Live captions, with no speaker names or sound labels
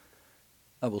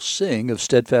I will sing of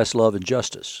steadfast love and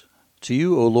justice. To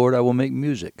you, O Lord, I will make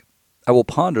music. I will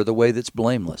ponder the way that's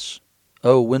blameless.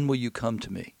 Oh, when will you come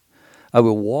to me? I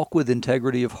will walk with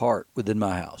integrity of heart within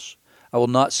my house. I will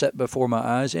not set before my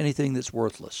eyes anything that's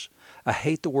worthless. I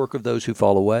hate the work of those who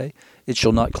fall away. It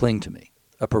shall not cling to me.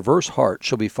 A perverse heart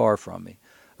shall be far from me.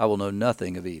 I will know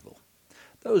nothing of evil.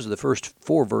 Those are the first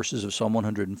 4 verses of Psalm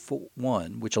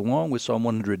 101, which along with Psalm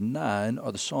 109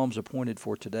 are the Psalms appointed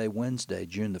for today, Wednesday,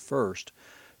 June the 1st,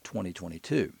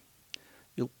 2022.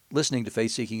 You're listening to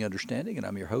Faith Seeking Understanding, and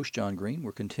I'm your host, John Green.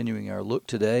 We're continuing our look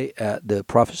today at the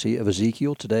prophecy of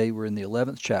Ezekiel. Today we're in the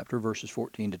 11th chapter, verses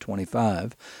 14 to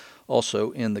 25.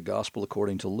 Also in the Gospel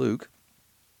according to Luke,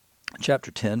 chapter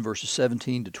 10, verses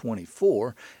 17 to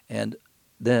 24, and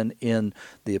then in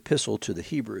the Epistle to the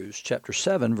Hebrews, chapter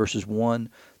 7, verses 1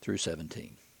 through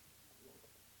 17.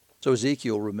 So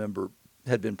Ezekiel, remember,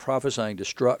 had been prophesying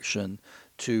destruction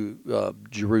to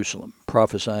Jerusalem,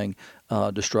 prophesying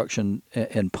destruction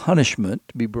and punishment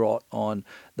to be brought on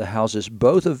the houses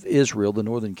both of Israel, the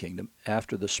northern kingdom,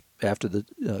 after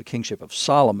the kingship of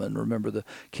Solomon. Remember, the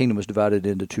kingdom was divided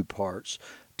into 2 parts.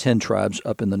 10 tribes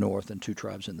up in the north and 2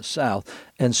 tribes in the south.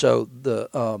 And so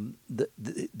the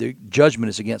judgment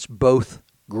is against both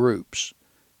groups.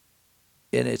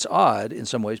 And it's odd in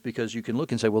some ways because you can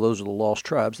look and say, well, those are the lost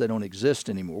tribes. They don't exist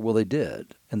anymore. Well, they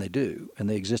did, and they do, and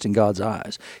they exist in God's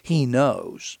eyes. He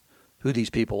knows who these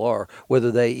people are,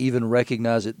 whether they even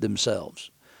recognize it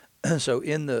themselves. So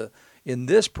in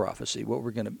this prophecy, what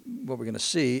we're going to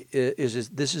see is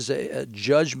this is a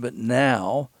judgment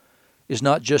now. Is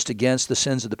not just against the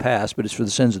sins of the past, but it's for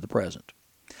the sins of the present.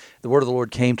 The word of the Lord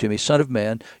came to me, Son of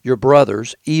man, your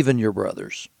brothers, even your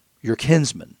brothers, your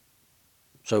kinsmen.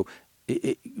 So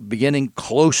beginning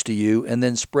close to you and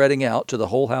then spreading out to the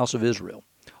whole house of Israel,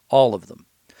 all of them,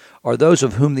 are those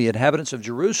of whom the inhabitants of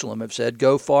Jerusalem have said,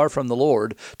 go far from the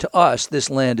Lord. To us this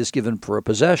land is given for a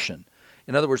possession.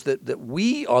 In other words, that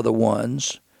we are the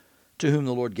ones to whom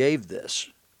the Lord gave this.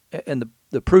 And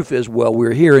the proof is, well,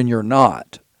 we're here and you're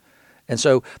not. And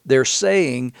so they're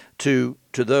saying to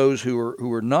those who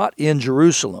are not in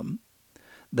Jerusalem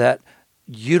that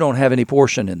you don't have any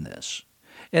portion in this.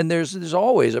 And there's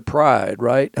always a pride,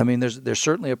 right? I mean, there's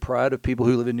certainly a pride of people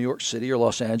who live in New York City or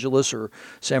Los Angeles or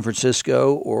San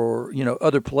Francisco or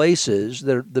other places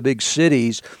that are the big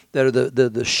cities that are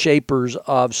the shapers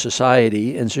of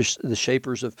society and the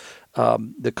shapers of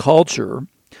the culture.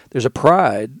 There's a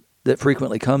pride that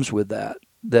frequently comes with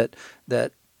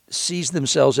that sees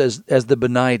themselves as the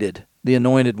benighted, the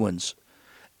anointed ones.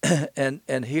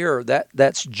 And here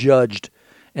that's judged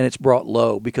and it's brought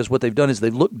low because what they've done is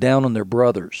they've looked down on their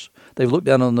brothers. They've looked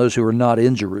down on those who are not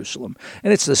in Jerusalem.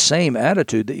 And it's the same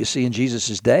attitude that you see in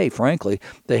Jesus' day, frankly.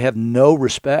 They have no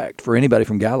respect for anybody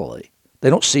from Galilee. They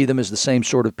don't see them as the same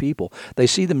sort of people. They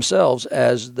see themselves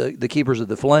as the keepers of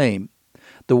the flame,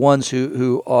 the ones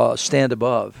who stand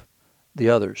above the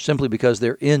others, simply because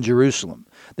they're in Jerusalem.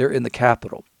 They're in the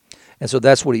capital. And so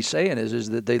that's what he's saying is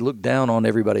that they look down on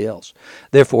everybody else.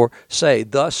 Therefore, say,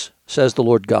 thus says the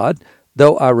Lord God,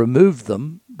 though I remove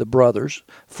them, the brothers,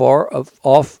 far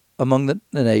off among the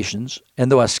nations,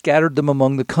 and though I scattered them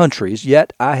among the countries,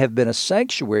 yet I have been a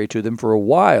sanctuary to them for a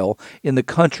while in the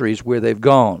countries where they've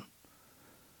gone.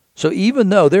 So even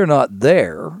though they're not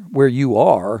there where you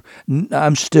are,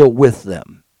 I'm still with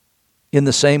them in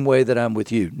the same way that I'm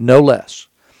with you, no less.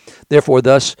 Therefore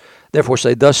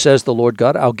say, thus says the Lord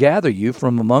God, I'll gather you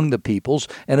from among the peoples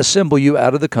and assemble you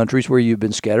out of the countries where you've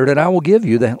been scattered, and I will give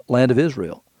you the land of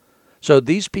Israel. So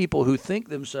these people who think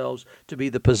themselves to be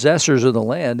the possessors of the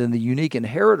land and the unique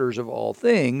inheritors of all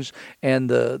things, and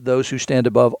those who stand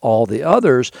above all the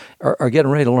others, are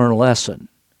getting ready to learn a lesson.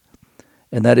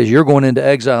 And that is, you're going into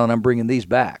exile and I'm bringing these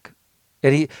back.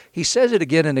 And he says it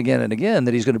again and again and again,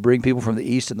 that he's going to bring people from the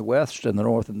east and the west and the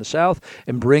north and the south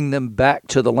and bring them back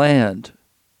to the land.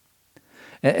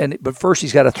 But first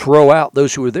he's got to throw out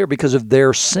those who are there because of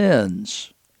their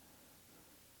sins.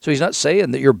 So he's not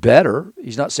saying that you're better.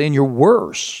 He's not saying you're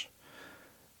worse.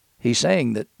 He's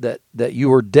saying that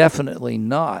you are definitely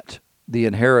not the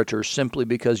inheritor simply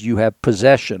because you have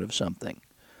possession of something.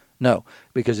 No,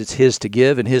 because it's his to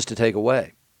give and his to take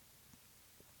away.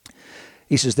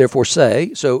 He says, therefore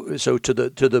say, so to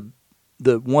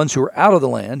the ones who are out of the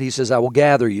land, he says, I will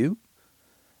gather you.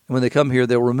 And when they come here,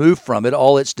 they'll remove from it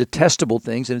all its detestable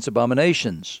things and its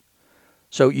abominations.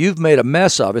 So you've made a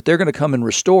mess of it. They're going to come and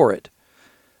restore it.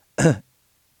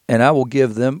 And I will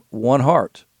give them one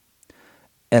heart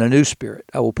and a new spirit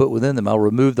I will put within them. I'll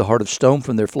remove the heart of stone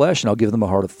from their flesh, and I'll give them a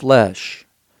heart of flesh.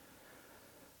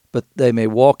 But they may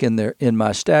walk in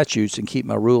my statutes and keep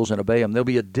my rules and obey them. They'll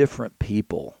be a different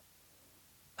people.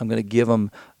 I'm going to give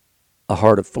them a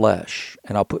heart of flesh,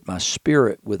 and I'll put my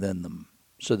spirit within them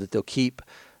so that they'll keep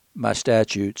my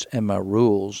statutes and my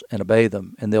rules and obey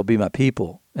them, and they'll be my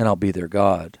people, and I'll be their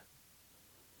God.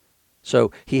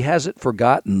 So he hasn't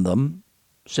forgotten them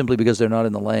simply because they're not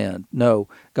in the land. No,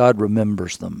 God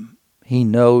remembers them. He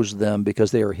knows them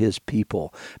because they are his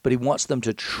people, but he wants them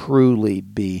to truly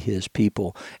be his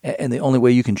people. And the only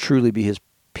way you can truly be his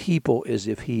people is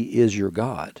if he is your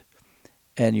God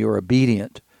and you're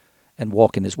obedient and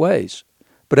walk in his ways.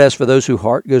 But as for those whose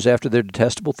heart goes after their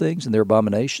detestable things and their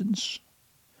abominations,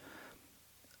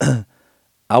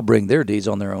 I'll bring their deeds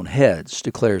on their own heads,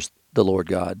 declares the Lord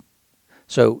God.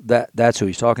 So that's who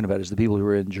he's talking about, is the people who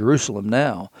are in Jerusalem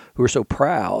now, who are so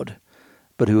proud,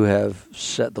 but who have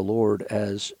set the Lord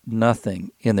as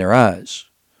nothing in their eyes.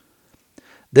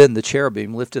 Then the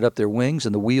cherubim lifted up their wings,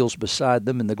 and the wheels beside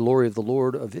them, and the glory of the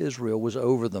Lord of Israel was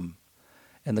over them.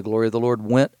 And the glory of the Lord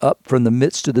went up from the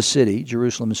midst of the city,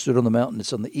 Jerusalem, and stood on the mountain.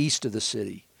 It's on the east of the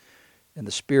city. And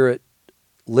the Spirit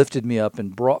lifted me up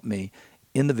and brought me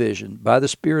in the vision by the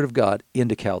Spirit of God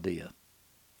into Chaldea,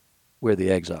 where the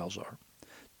exiles are.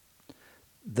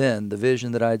 Then the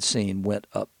vision that I had seen went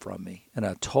up from me, and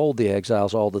I told the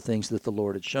exiles all the things that the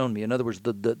Lord had shown me. In other words,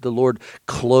 the Lord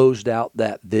closed out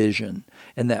that vision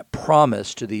and that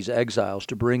promise to these exiles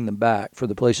to bring them back for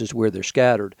the places where they're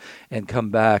scattered and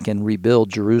come back and rebuild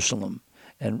Jerusalem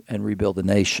and rebuild the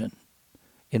nation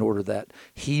in order that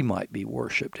he might be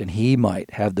worshipped and he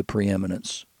might have the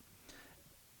preeminence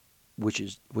which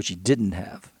he didn't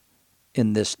have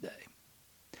in this day.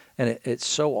 And it's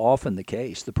so often the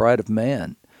case. The pride of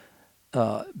man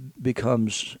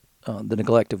becomes the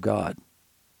neglect of God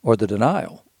or the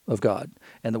denial of God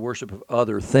and the worship of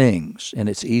other things. And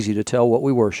it's easy to tell what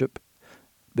we worship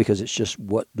because it's just,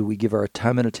 what do we give our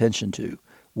time and attention to?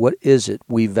 What is it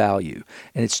we value?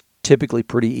 And it's typically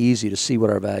pretty easy to see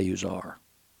what our values are.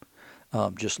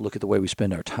 Just look at the way we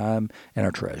spend our time and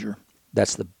our treasure.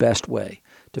 That's the best way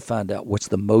to find out what's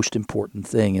the most important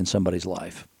thing in somebody's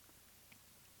life.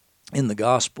 In the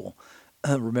gospel,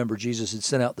 remember Jesus had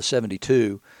sent out the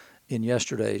 72 in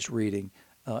yesterday's reading,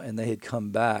 and they had come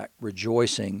back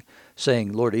rejoicing,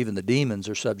 saying, Lord, even the demons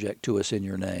are subject to us in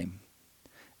your name.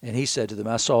 And he said to them,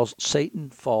 I saw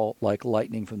Satan fall like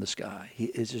lightning from the sky. He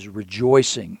is just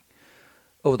rejoicing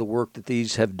over the work that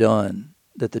these have done,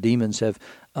 that the demons have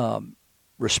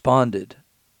responded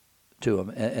to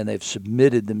him, and they've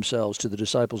submitted themselves to the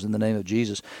disciples in the name of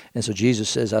Jesus. And so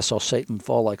Jesus says, I saw Satan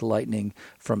fall like lightning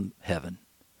from heaven.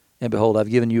 And behold,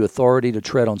 I've given you authority to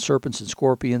tread on serpents and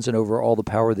scorpions and over all the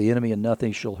power of the enemy, and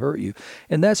nothing shall hurt you.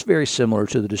 And that's very similar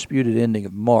to the disputed ending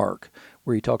of Mark,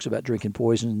 where he talks about drinking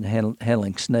poison and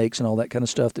handling snakes and all that kind of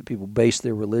stuff that people base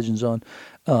their religions on,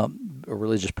 or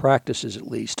religious practices at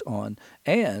least on,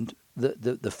 and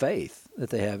the faith that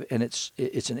they have. And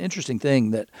it's an interesting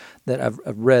thing that I've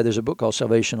read. There's a book called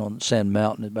Salvation on Sand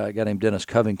Mountain by a guy named Dennis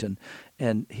Covington,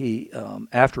 and he,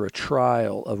 after a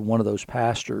trial of one of those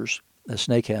pastors, the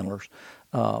snake handlers,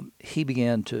 he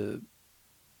began to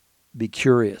be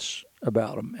curious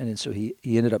about them, and so he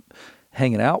ended up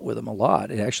hanging out with them a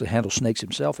lot. He actually handled snakes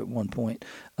himself at one point.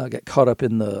 Got caught up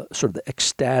in the sort of the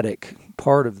ecstatic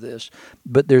part of this,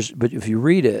 but if you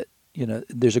read it,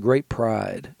 there's a great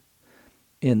pride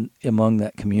among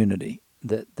that community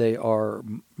that they are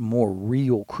more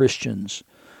real Christians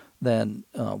than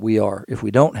we are if we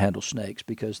don't handle snakes,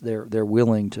 because they're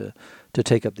willing to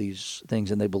take up these things,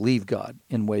 and they believe God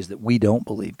in ways that we don't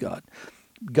believe God.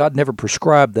 God never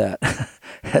prescribed that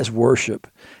as worship.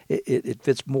 It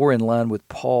fits more in line with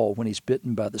Paul when he's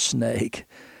bitten by the snake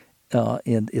towards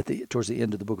the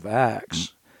end of the book of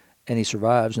Acts, and he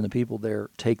survives, and the people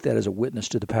there take that as a witness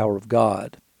to the power of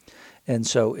God. And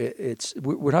so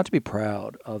we're not to be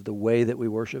proud of the way that we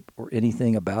worship or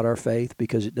anything about our faith,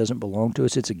 because it doesn't belong to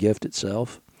us. It's a gift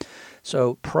itself.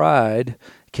 So pride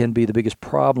can be the biggest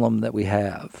problem that we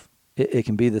have. It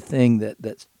can be the thing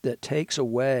that takes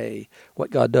away what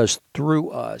God does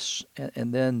through us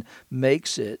and then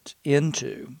makes it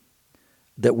into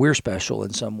that we're special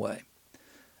in some way.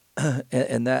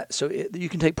 You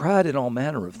can take pride in all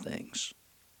manner of things.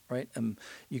 Right,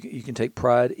 you can take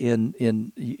pride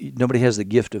in nobody has the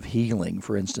gift of healing.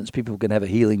 For instance, people can have a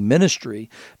healing ministry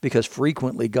because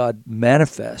frequently God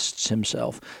manifests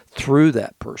Himself through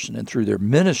that person and through their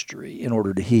ministry in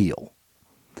order to heal.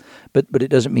 But it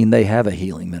doesn't mean they have a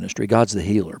healing ministry. God's the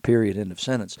healer. Period. End of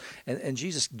sentence. And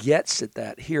Jesus gets at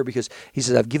that here because He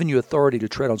says, "I've given you authority to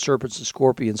tread on serpents and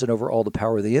scorpions and over all the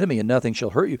power of the enemy, and nothing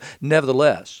shall hurt you.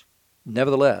 Nevertheless,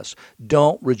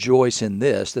 don't rejoice in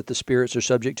this that the spirits are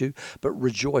subject to, but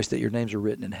rejoice that your names are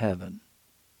written in heaven."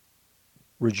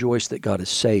 rejoice that God has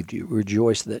saved you,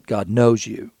 rejoice that God knows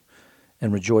you,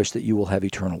 and rejoice that you will have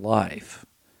eternal life,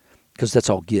 because that's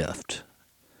all gift.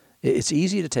 It's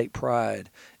easy to take pride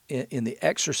in the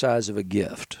exercise of a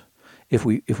gift if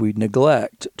we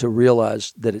neglect to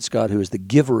realize that it's God who is the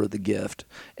giver of the gift.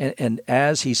 And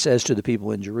as he says to the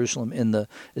people in Jerusalem in the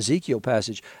Ezekiel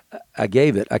passage, I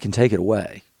gave it, I can take it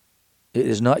away. It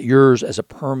is not yours as a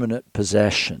permanent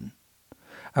possession.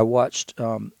 I watched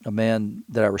a man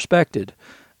that I respected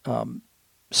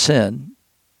sin,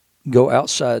 go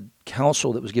outside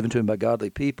counsel that was given to him by godly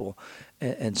people,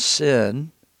 and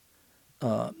sin,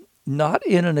 not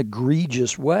in an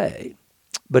egregious way,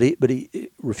 but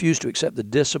he refused to accept the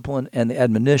discipline and the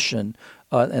admonition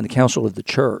and the counsel of the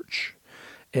church.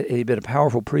 He'd been a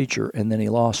powerful preacher, and then he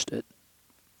lost it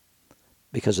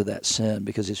because of that sin,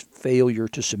 because his failure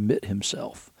to submit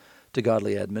himself to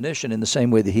godly admonition in the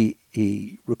same way that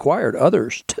he required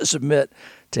others to submit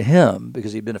to him,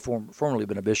 because he'd been formerly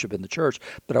been a bishop in the church.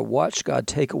 But I watched God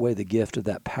take away the gift of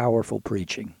that powerful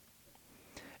preaching.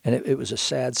 And it was a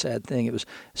sad, sad thing. It was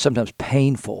sometimes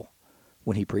painful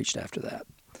when he preached after that.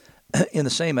 In the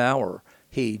same hour,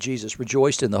 Jesus,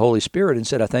 rejoiced in the Holy Spirit and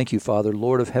said, I thank you, Father,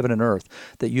 Lord of heaven and earth,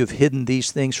 that you have hidden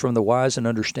these things from the wise and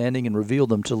understanding and revealed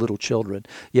them to little children.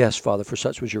 Yes, Father, for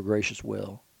such was your gracious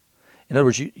will. In other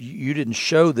words, you didn't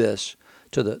show this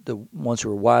to the ones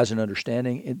who are wise and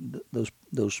understanding,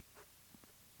 those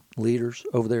leaders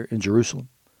over there in Jerusalem.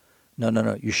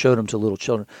 No. You showed them to little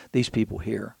children. These people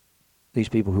here. These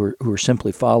people who are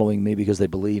simply following me because they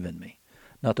believe in me,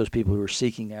 not those people who are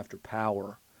seeking after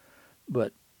power,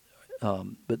 but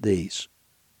these.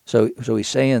 So he's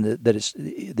saying that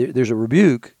there's a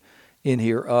rebuke in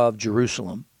here of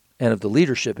Jerusalem and of the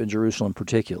leadership in Jerusalem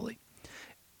particularly,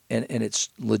 and it's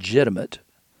legitimate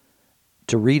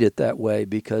to read it that way,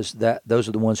 because those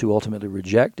are the ones who ultimately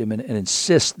reject him and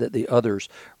insist that the others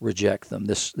reject them.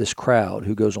 This crowd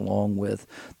who goes along with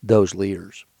those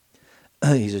leaders.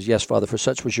 He says, yes, Father, for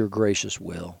such was your gracious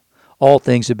will. All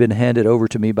things have been handed over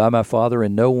to me by my Father,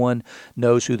 and no one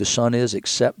knows who the Son is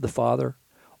except the Father,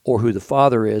 or who the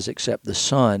Father is except the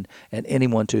Son, and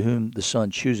anyone to whom the Son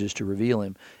chooses to reveal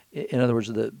him. In other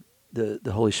words,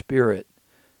 the Holy Spirit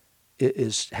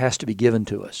has to be given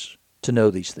to us to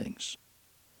know these things.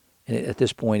 And at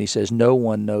this point, he says, no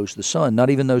one knows the Son,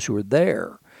 not even those who are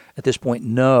there. At this point,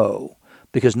 no,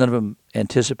 because none of them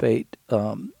anticipate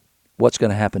what's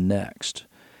going to happen next.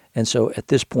 And so at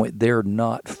this point, they're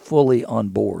not fully on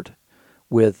board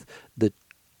with the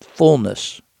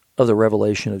fullness of the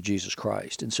revelation of Jesus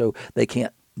Christ. And so they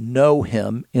can't know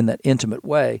him in that intimate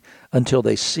way until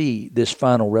they see this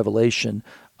final revelation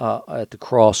at the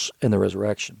cross and the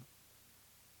resurrection.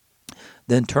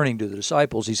 Then turning to the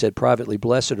disciples, he said privately,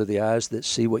 blessed are the eyes that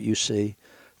see what you see.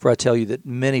 For I tell you that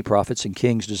many prophets and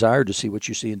kings desired to see what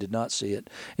you see and did not see it,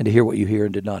 and to hear what you hear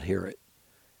and did not hear it.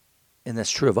 And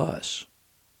that's true of us.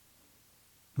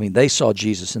 I mean, they saw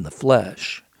Jesus in the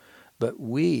flesh, but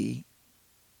we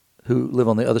who live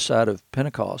on the other side of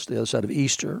Pentecost, the other side of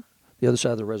Easter, the other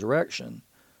side of the resurrection,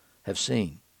 have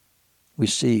seen. We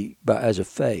see by eyes of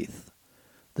faith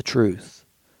the truth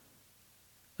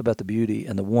about the beauty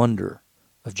and the wonder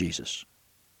of Jesus.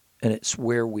 And it's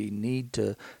where we need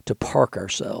to park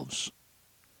ourselves,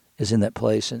 is in that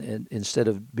place, and instead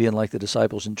of being like the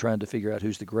disciples and trying to figure out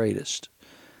who's the greatest,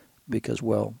 because,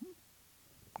 well,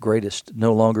 greatest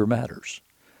no longer matters.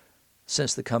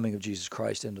 Since the coming of Jesus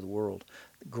Christ into the world,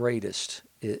 the greatest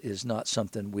is not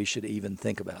something we should even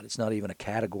think about. It's not even a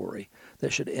category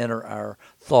that should enter our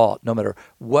thought. No matter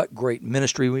what great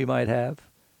ministry we might have,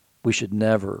 we should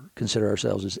never consider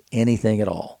ourselves as anything at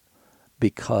all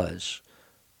because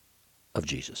of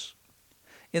Jesus.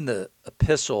 In the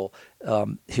epistle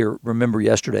here, remember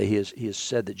yesterday he has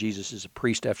said that Jesus is a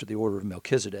priest after the order of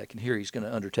Melchizedek, and here he's going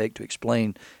to undertake to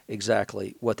explain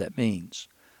exactly what that means.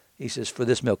 He says, for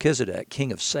this Melchizedek,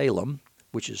 king of Salem,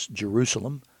 which is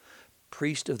Jerusalem,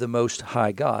 priest of the Most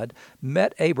High God,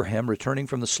 met Abraham returning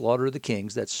from the slaughter of the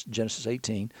kings, that's Genesis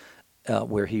 18,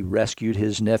 where he rescued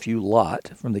his nephew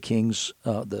Lot from the kings,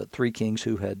 the three kings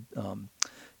who had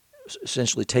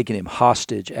essentially taken him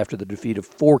hostage after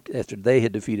they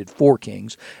had defeated four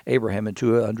kings. Abraham and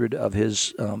 200 of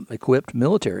his equipped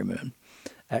military men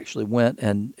actually went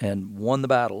and won the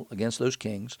battle against those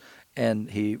kings,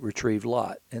 and he retrieved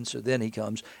Lot. And so then he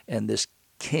comes, and this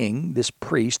king, this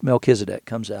priest, Melchizedek,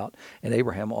 comes out, and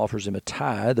Abraham offers him a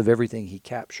tithe of everything he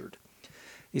captured.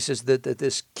 He says that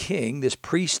this king, this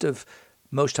priest of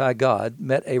Most High God,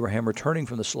 met Abraham returning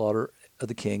from the slaughter of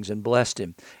the kings and blessed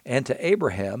him. And to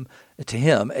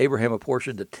him, Abraham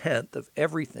apportioned a tenth of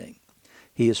everything.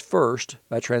 He is first,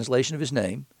 by translation of his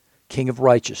name, King of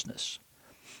Righteousness.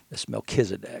 That's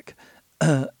Melchizedek.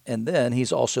 And then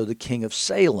he's also the king of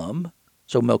Salem.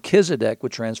 So Melchizedek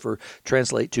would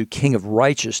translate to king of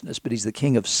righteousness, but he's the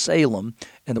king of Salem,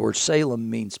 and the word Salem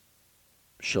means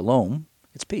shalom.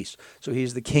 It's peace. So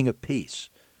he's the king of peace.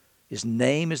 His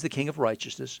name is the king of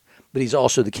righteousness, but he's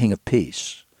also the king of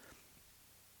peace.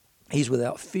 He's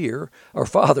without fear, or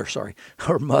father,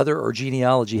 or mother, or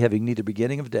genealogy, having neither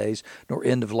beginning of days nor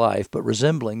end of life, but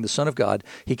resembling the Son of God,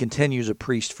 he continues a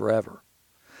priest forever.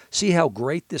 See how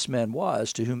great this man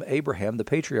was, to whom Abraham the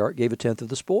patriarch gave a tenth of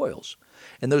the spoils.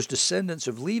 And those descendants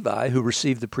of Levi who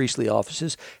received the priestly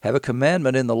offices have a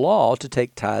commandment in the law to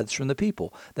take tithes from the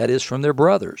people, that is, from their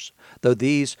brothers, though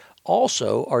these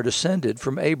also are descended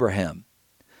from Abraham.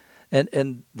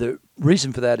 And the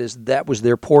reason for that is that was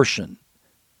their portion,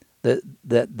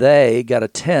 that they got a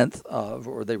tenth of,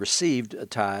 or they received a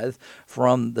tithe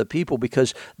from the people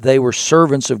because they were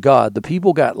servants of God. The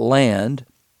people got land,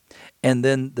 and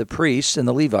then the priests and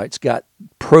the Levites got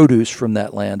produce from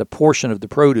that land, a portion of the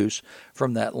produce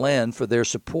from that land for their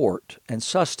support and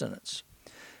sustenance.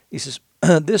 He says,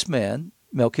 this man,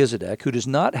 Melchizedek, who does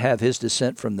not have his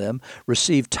descent from them,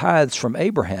 received tithes from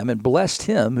Abraham and blessed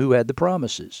him who had the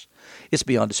promises. It's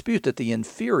beyond dispute that the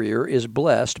inferior is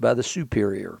blessed by the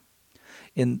superior.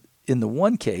 In the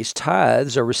one case,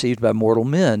 tithes are received by mortal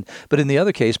men, but in the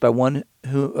other case, by one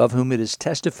of whom it is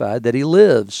testified that he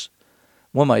lives.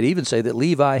 One might even say that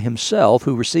Levi himself,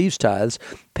 who receives tithes,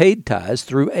 paid tithes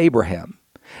through Abraham.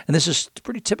 And this is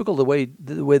pretty typical the way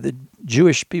the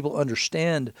Jewish people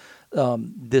understand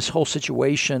this whole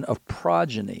situation of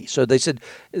progeny. So they said,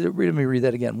 let me read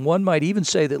that again. One might even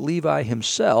say that Levi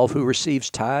himself, who receives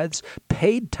tithes,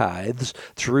 paid tithes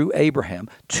through Abraham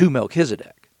to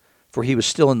Melchizedek, for he was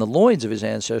still in the loins of his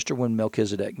ancestor when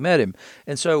Melchizedek met him.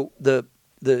 And so the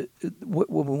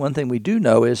one thing we do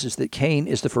know is that Cain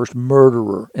is the first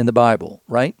murderer in the Bible,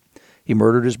 right? He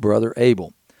murdered his brother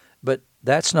Abel. But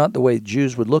that's not the way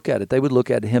Jews would look at it. They would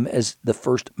look at him as the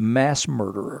first mass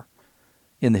murderer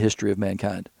in the history of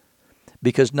mankind.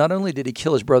 Because not only did he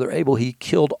kill his brother Abel, he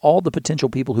killed all the potential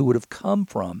people who would have come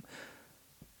from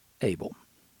Abel.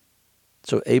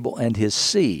 So Abel and his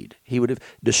seed. He would have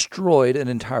destroyed an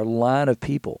entire line of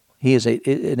people. He is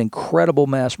an incredible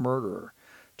mass murderer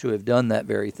to have done that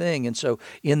very thing. And so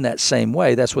in that same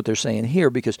way, that's what they're saying here,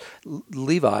 because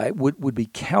Levi would be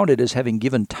counted as having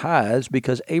given tithes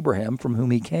because Abraham, from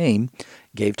whom he came,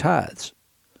 gave tithes.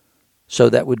 So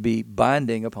that would be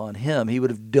binding upon him. He would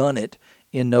have done it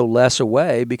in no less a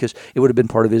way because it would have been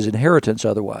part of his inheritance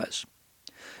otherwise.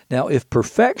 Now, if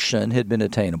perfection had been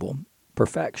attainable,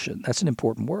 perfection, that's an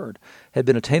important word, had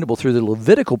been attainable through the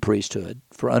Levitical priesthood,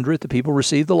 for under it the people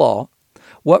received the law,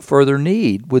 what further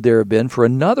need would there have been for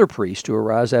another priest to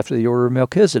arise after the order of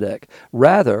Melchizedek,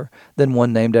 rather than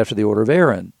one named after the order of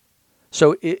Aaron?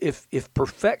 So if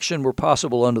perfection were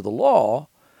possible under the law,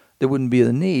 there wouldn't be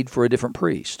the need for a different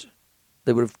priest.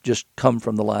 They would have just come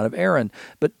from the line of Aaron.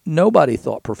 But nobody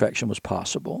thought perfection was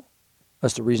possible.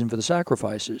 That's the reason for the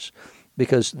sacrifices,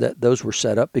 because those were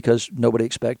set up because nobody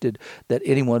expected that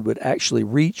anyone would actually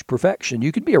reach perfection.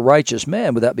 You can be a righteous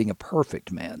man without being a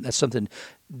perfect man. That's something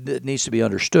that needs to be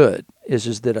understood,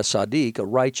 is that a Sadiq, a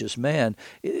righteous man,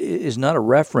 is not a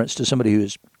reference to somebody who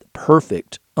is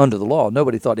perfect under the law.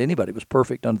 Nobody thought anybody was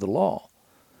perfect under the law.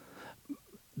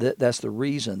 That's the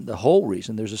reason, the whole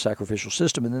reason there's a sacrificial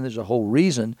system, and then there's a whole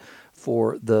reason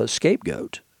for the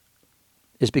scapegoat.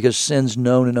 Is because sin's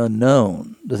known and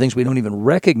unknown. The things we don't even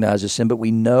recognize as sin, but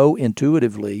we know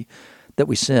intuitively that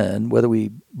we sin, whether we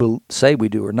say we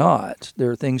do or not. There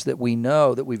are things that we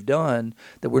know that we've done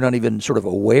that we're not even sort of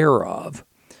aware of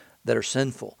that are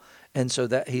sinful. And so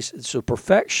so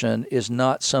perfection is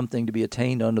not something to be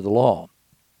attained under the law.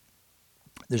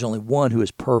 There's only one who is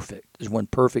perfect. There's one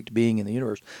perfect being in the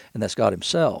universe, and that's God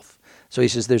himself. So he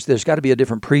says there's got to be a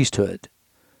different priesthood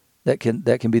that can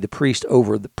be the priest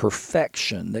over the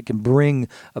perfection, that can bring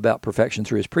about perfection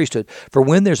through his priesthood. For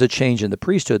when there's a change in the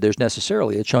priesthood, there's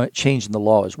necessarily a change in the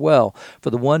law as well.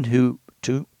 For the one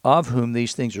of whom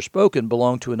these things are spoken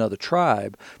belonged to another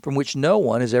tribe, from which no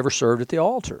one has ever served at the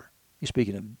altar. He's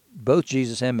speaking of both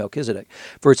Jesus and Melchizedek.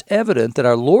 For it's evident that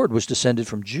our Lord was descended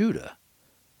from Judah.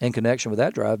 In connection with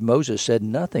that tribe, Moses said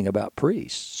nothing about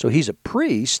priests. So he's a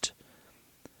priest,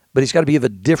 but he's got to be of a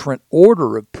different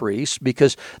order of priests,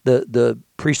 because the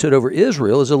priesthood over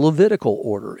Israel is a Levitical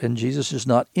order, and Jesus is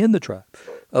not in the tribe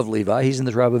of Levi. He's in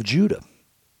the tribe of Judah.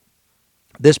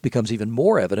 This becomes even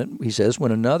more evident, he says,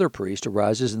 when another priest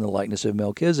arises in the likeness of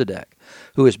Melchizedek,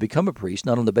 who has become a priest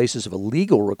not on the basis of a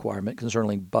legal requirement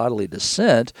concerning bodily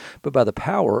descent, but by the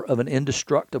power of an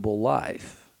indestructible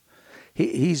life.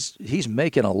 he's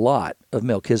making a lot of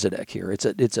Melchizedek here.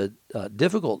 It's a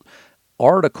difficult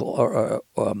argument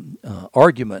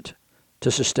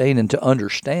to sustain and to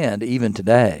understand even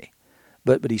today.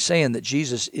 But he's saying that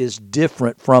Jesus is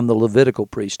different from the Levitical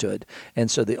priesthood. And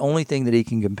so the only thing that he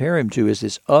can compare him to is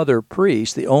this other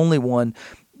priest, the only one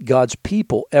God's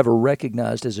people ever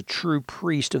recognized as a true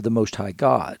priest of the Most High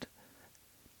God.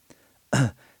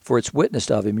 For it's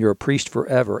witnessed of him, you're a priest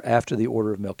forever after the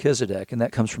order of Melchizedek. And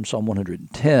that comes from Psalm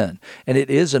 110. And it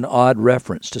is an odd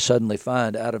reference to suddenly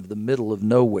find out of the middle of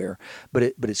nowhere.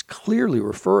 But it's clearly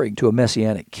referring to a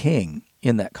messianic king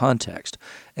in that context.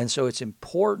 And so it's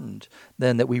important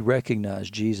then that we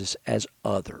recognize Jesus as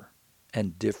other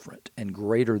and different and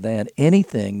greater than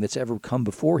anything that's ever come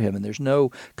before him. And there's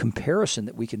no comparison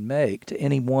that we can make to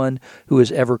anyone who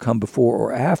has ever come before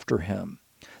or after him,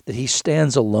 that he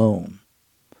stands alone,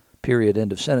 period,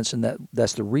 end of sentence. And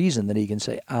that's the reason that he can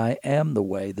say, I am the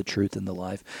way, the truth, and the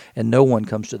life, and no one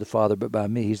comes to the Father but by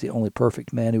me. He's the only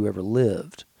perfect man who ever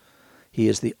lived. He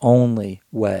is the only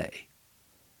way.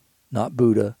 Not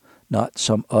Buddha, not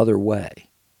some other way,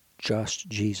 just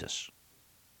Jesus.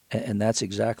 And that's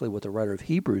exactly what the writer of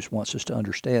Hebrews wants us to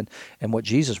understand. And what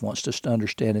Jesus wants us to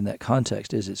understand in that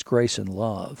context is it's grace and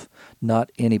love,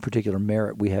 not any particular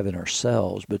merit we have in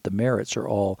ourselves, but the merits are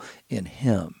all in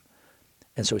him.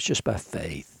 And so it's just by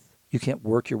faith. You can't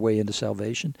work your way into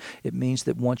salvation. It means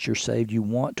that once you're saved, you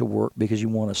want to work because you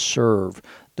want to serve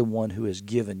the one who has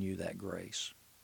given you that grace.